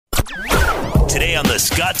Today on The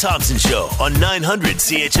Scott Thompson Show on 900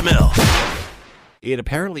 CHML. It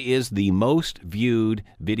apparently is the most viewed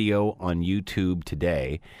video on YouTube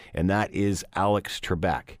today, and that is Alex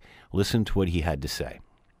Trebek. Listen to what he had to say.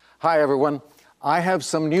 Hi, everyone. I have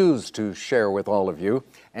some news to share with all of you,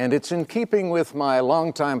 and it's in keeping with my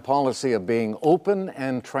longtime policy of being open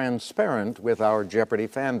and transparent with our Jeopardy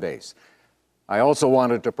fan base. I also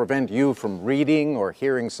wanted to prevent you from reading or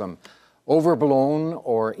hearing some overblown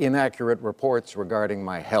or inaccurate reports regarding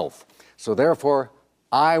my health. So therefore,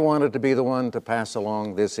 I wanted to be the one to pass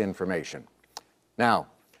along this information. Now,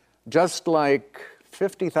 just like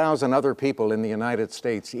 50,000 other people in the United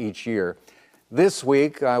States each year, this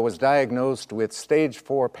week I was diagnosed with stage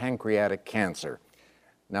 4 pancreatic cancer.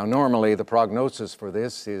 Now, normally the prognosis for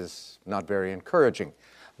this is not very encouraging,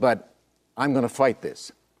 but I'm going to fight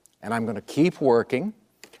this, and I'm going to keep working,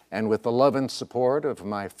 and with the love and support of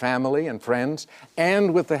my family and friends,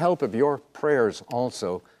 and with the help of your prayers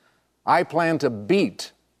also, I plan to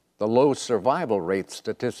beat the low survival rate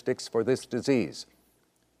statistics for this disease.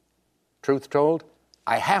 Truth told,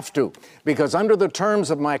 I have to, because under the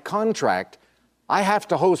terms of my contract, I have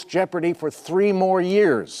to host Jeopardy for 3 more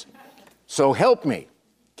years. So help me,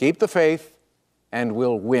 keep the faith, and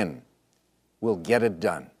we'll win. We'll get it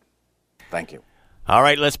done. Thank you. All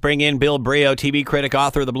right, let's bring in Bill Brioux, TV critic,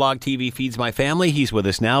 author of the blog TV Feeds My Family. He's with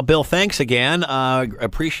us now. Bill, thanks again.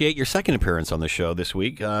 Appreciate your second appearance on the show this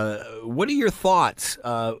week. What are your thoughts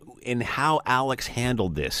in how Alex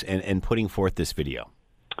handled this and putting forth this video?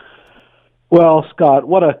 Well, Scott,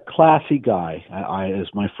 what a classy guy is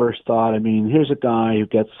my first thought. I mean, here's a guy who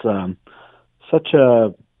gets such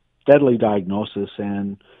a deadly diagnosis,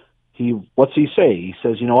 and what's he say? He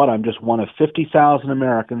says, you know what, I'm just one of 50,000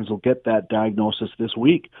 Americans who'll get that diagnosis this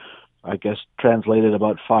week. I guess translated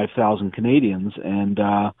about 5,000 Canadians. And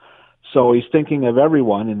so he's thinking of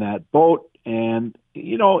everyone in that boat. And,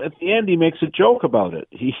 you know, at the end, he makes a joke about it.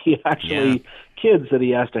 He actually kids that he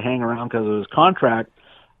has to hang around because of his contract.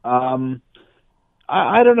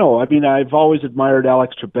 I don't know. I mean, I've always admired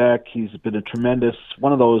Alex Trebek. He's been a tremendous,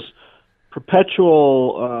 one of those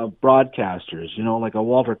perpetual broadcasters, you know, like a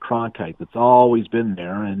Walter Cronkite that's always been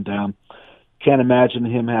there, and can't imagine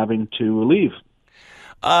him having to leave.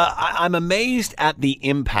 I'm amazed at the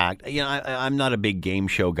impact. You know, I'm not a big game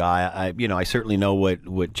show guy. I certainly know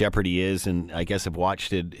what Jeopardy is, and I guess I've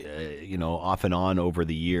watched it, off and on over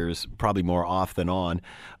the years, probably more off than on.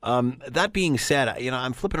 That being said,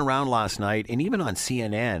 I'm flipping around last night, and even on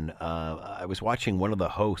CNN, I was watching one of the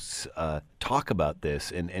hosts talk about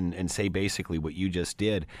this and say basically what you just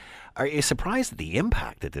did. Are you surprised at the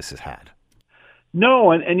impact that this has had?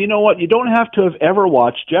 No, and you know what? You don't have to have ever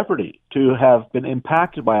watched Jeopardy to have been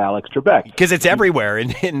impacted by Alex Trebek. Because it's everywhere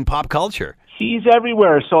in pop culture. He's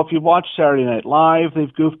everywhere. So if you watch Saturday Night Live,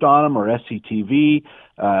 they've goofed on him, or SCTV,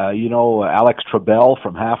 Alex Trebell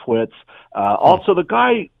from Halfwits. Also, the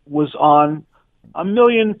guy was on a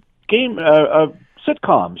million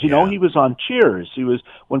sitcoms. You know, he was on Cheers. He was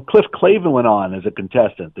when Cliff Clavin went on as a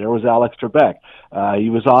contestant. There was Alex Trebek. He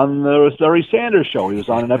was on the Larry Sanders Show. He was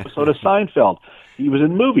on an episode of Seinfeld. He was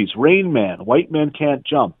in movies, Rain Man, White Men Can't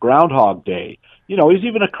Jump, Groundhog Day. You know, he's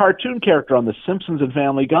even a cartoon character on The Simpsons and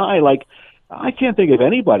Family Guy. Like, I can't think of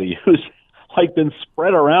anybody who's like been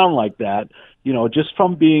spread around like that, you know, just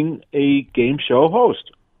from being a game show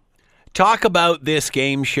host. Talk about this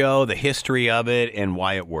game show, the history of it, and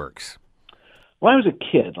why it works. When I was a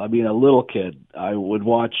kid, a little kid, I would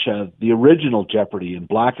watch the original Jeopardy in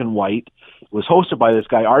black and white. It was hosted by this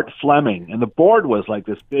guy, Art Fleming, and the board was like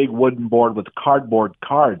this big wooden board with cardboard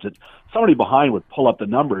cards that somebody behind would pull up the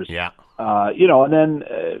numbers. Yeah. And then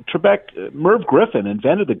Trebek, Merv Griffin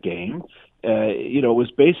invented the game. It was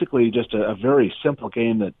basically just a very simple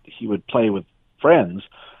game that he would play with friends.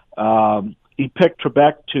 He picked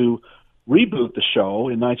Trebek to reboot the show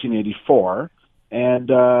in 1984. And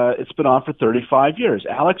it's been on for 35 years.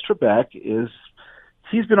 Alex Trebek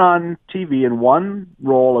he's been on TV in one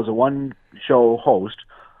role as a one-show host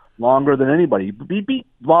longer than anybody. He beat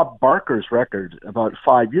Bob Barker's record about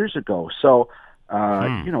 5 years ago. So,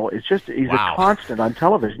 it's just, he's a constant on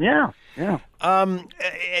television. Yeah.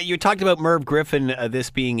 You talked about Merv Griffin, this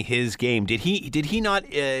being his game. Did he not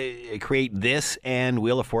create this and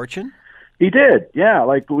Wheel of Fortune? He did, yeah.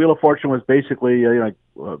 Like Wheel of Fortune was basically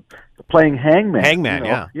playing Hangman.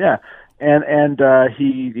 Hangman, yeah. And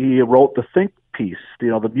he wrote the think piece,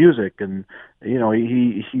 the music, and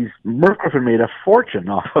Merv Griffin made a fortune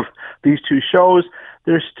off of these two shows.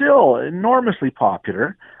 They're still enormously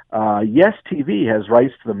popular. Yes TV has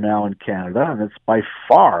rights to them now in Canada, and it's by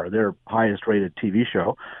far their highest rated TV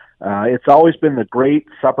show. It's always been the great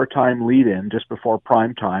supper time lead-in just before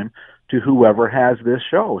prime time to whoever has this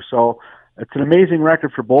show. So it's an amazing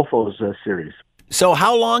record for both those series. So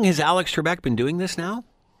how long has Alex Trebek been doing this now?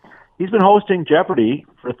 He's been hosting Jeopardy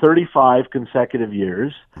for 35 consecutive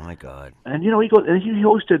years. Oh my God! And he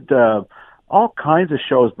hosted all kinds of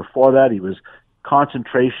shows before that. He was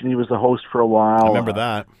Concentration. He was the host for a while. I remember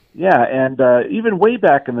that. Yeah, and even way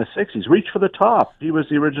back in the 60s, Reach for the Top. He was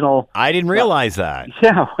the original. I didn't realize that.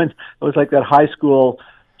 Yeah, when it was like that high school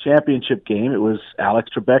championship game. It was Alex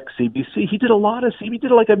Trebek, CBC. He did a lot of He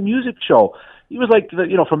did like a music show. He was like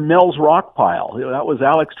from Mel's Rock Pile. That was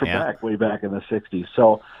Alex Trebek way back in the 60s.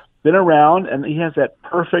 So been around, and he has that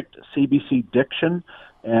perfect CBC diction,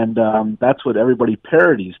 and that's what everybody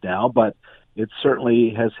parodies now. But it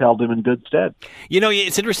certainly has held him in good stead.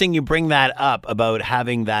 It's interesting you bring that up about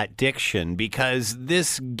having that diction, because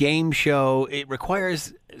this game show, it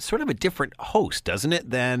requires sort of a different host, doesn't it,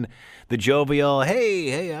 than the jovial,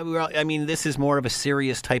 hey, I mean, this is more of a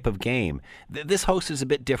serious type of game. This host is a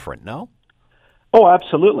bit different, no? Oh,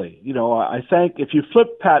 absolutely. I think if you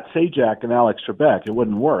flip Pat Sajak and Alex Trebek, it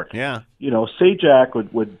wouldn't work. Yeah. Sajak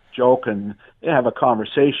would joke and have a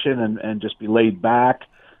conversation and just be laid back.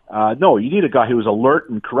 No, you need a guy who is alert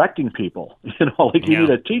and correcting people. You need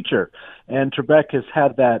a teacher. And Trebek has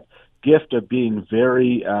had that gift of being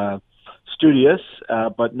very studious,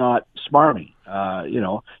 but not smarmy.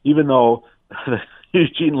 Even though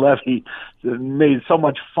Eugene Levy made so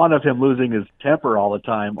much fun of him losing his temper all the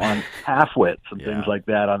time on half-wits and things like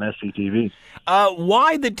that on SCTV.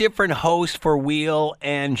 Why the different host for Wheel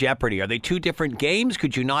and Jeopardy? Are they two different games?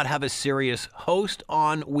 Could you not have a serious host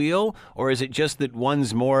on Wheel? Or is it just that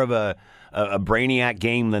one's more of a brainiac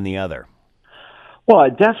game than the other? Well,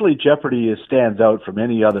 definitely Jeopardy stands out from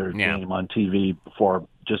any other game on TV before.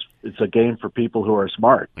 It's a game for people who are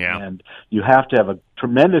smart. Yeah. And you have to have a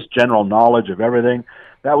tremendous general knowledge of everything.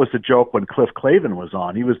 That was the joke when Cliff Clavin was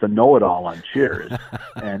on. He was the know-it-all on Cheers.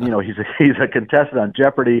 And, he's a contestant on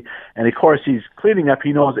Jeopardy. And, of course, he's cleaning up.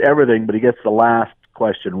 He knows everything, but he gets the last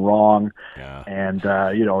question wrong. Yeah. And,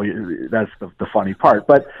 that's the funny part.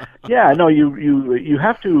 But, you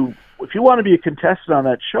have to, if you want to be a contestant on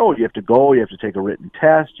that show, you have to go, you have to take a written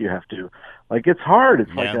test, you have to, it's hard.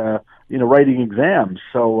 It's like, writing exams.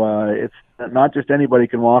 So it's not just anybody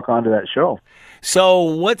can walk onto that show. So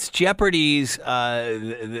what's Jeopardy's,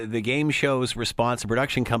 the game show's response, the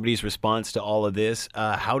production company's response to all of this?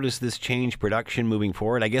 How does this change production moving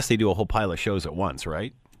forward? I guess they do a whole pile of shows at once,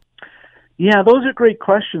 right? Yeah, those are great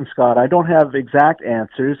questions, Scott. I don't have exact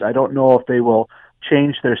answers. I don't know if they will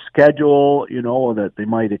change their schedule, or that they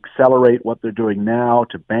might accelerate what they're doing now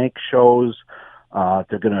to bank shows.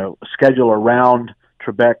 They're going to schedule around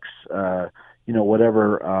Trebek's,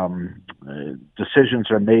 whatever decisions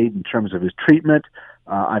are made in terms of his treatment.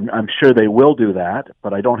 I'm sure they will do that,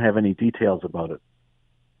 but I don't have any details about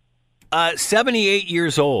it. 78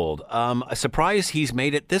 years old. A surprise he's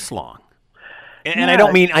made it this long. And I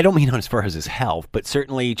don't mean as far as his health, but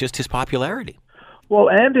certainly just his popularity. Well,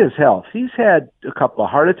 and his health. He's had a couple of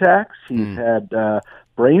heart attacks. He's had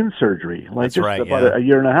brain surgery, about a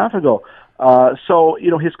year and a half ago. So,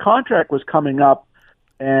 his contract was coming up,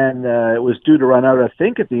 and it was due to run out, I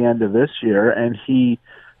think, at the end of this year. And he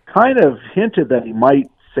kind of hinted that he might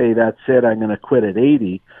say, that's it, I'm going to quit at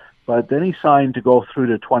 80. But then he signed to go through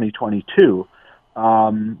to 2022. But,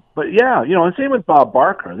 and same with Bob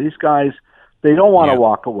Barker. These guys, they don't want to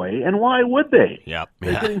walk away. And why would they? Yep.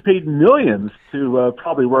 They're getting paid millions to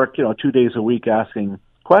probably work, 2 days a week asking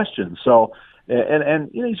questions. So,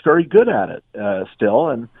 and he's very good at it still.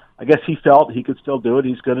 And I guess he felt he could still do it.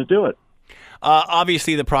 He's going to do it.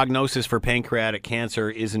 Obviously, the prognosis for pancreatic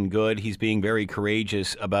cancer isn't good. He's being very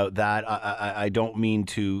courageous about that. I don't mean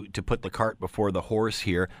to put the cart before the horse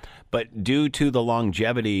here, but due to the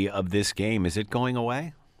longevity of this game, is it going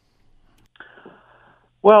away?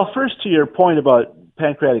 Well, first to your point about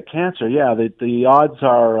pancreatic cancer, the odds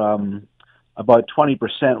are about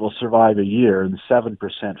 20% will survive a year and 7%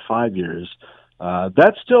 5 years.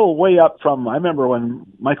 That's still way up from, I remember when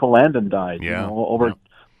Michael Landon died, over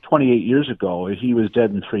 28 years ago. He was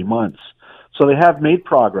dead in 3 months. So they have made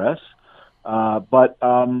progress, but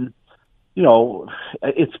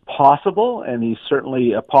it's possible, and he's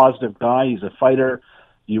certainly a positive guy. He's a fighter.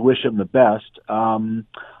 You wish him the best.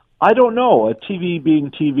 I don't know. TV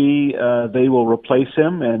being TV, they will replace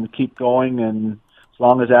him and keep going, and as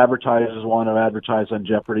long as advertisers want to advertise on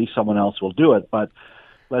Jeopardy, someone else will do it. But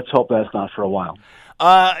let's hope that's not for a while.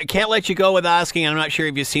 Can't let you go with asking, I'm not sure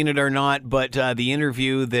if you've seen it or not, but the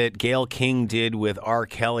interview that Gayle King did with R.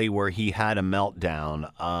 Kelly where he had a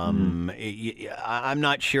meltdown. I'm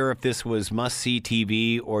not sure if this was must-see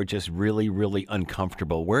TV or just really, really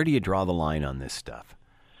uncomfortable. Where do you draw the line on this stuff?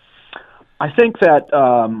 I think that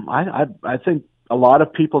I think a lot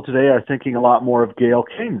of people today are thinking a lot more of Gayle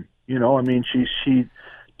King. You know, I mean, she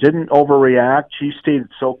didn't overreact. She stayed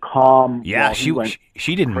so calm. Yeah, she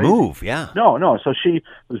didn't move. Yeah. No. So she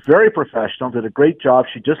was very professional, did a great job.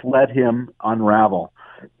 She just let him unravel.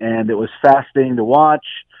 And it was fascinating to watch.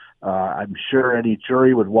 I'm sure any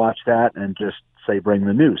jury would watch that and just say, bring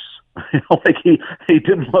the noose. Like he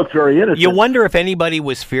didn't look very innocent. You wonder if anybody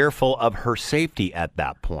was fearful of her safety at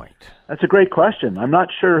that point. That's a great question. I'm not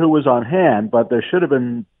sure who was on hand, but there should have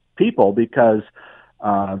been people because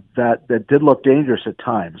that did look dangerous at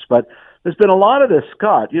times. But there's been a lot of this,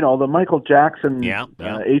 Scott. You know, the Michael Jackson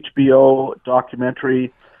HBO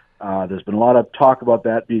documentary. There's been a lot of talk about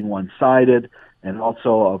that being one-sided, and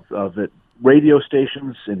also of it radio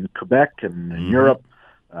stations in Quebec and in Europe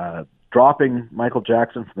dropping Michael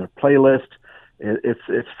Jackson from their playlist.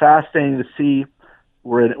 It's fascinating to see.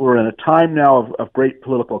 We're in a time now of great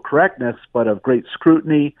political correctness, but of great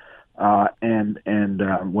scrutiny. And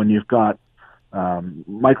when you've got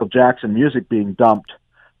Michael Jackson music being dumped,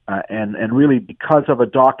 and really because of a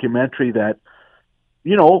documentary that,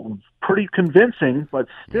 you know, pretty convincing, but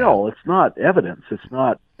still, it's not evidence. It's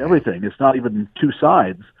not everything. It's not even two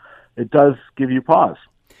sides. It does give you pause.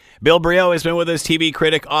 Bill Briot has been with us, TV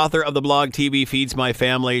critic, author of the blog TV Feeds My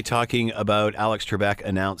Family, talking about Alex Trebek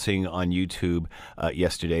announcing on YouTube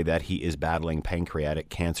yesterday that he is battling pancreatic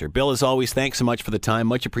cancer. Bill, as always, thanks so much for the time.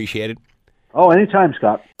 Much appreciated. Oh, anytime,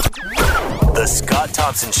 Scott. The Scott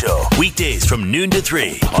Thompson Show, weekdays from noon to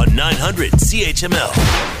 3 on 900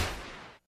 CHML.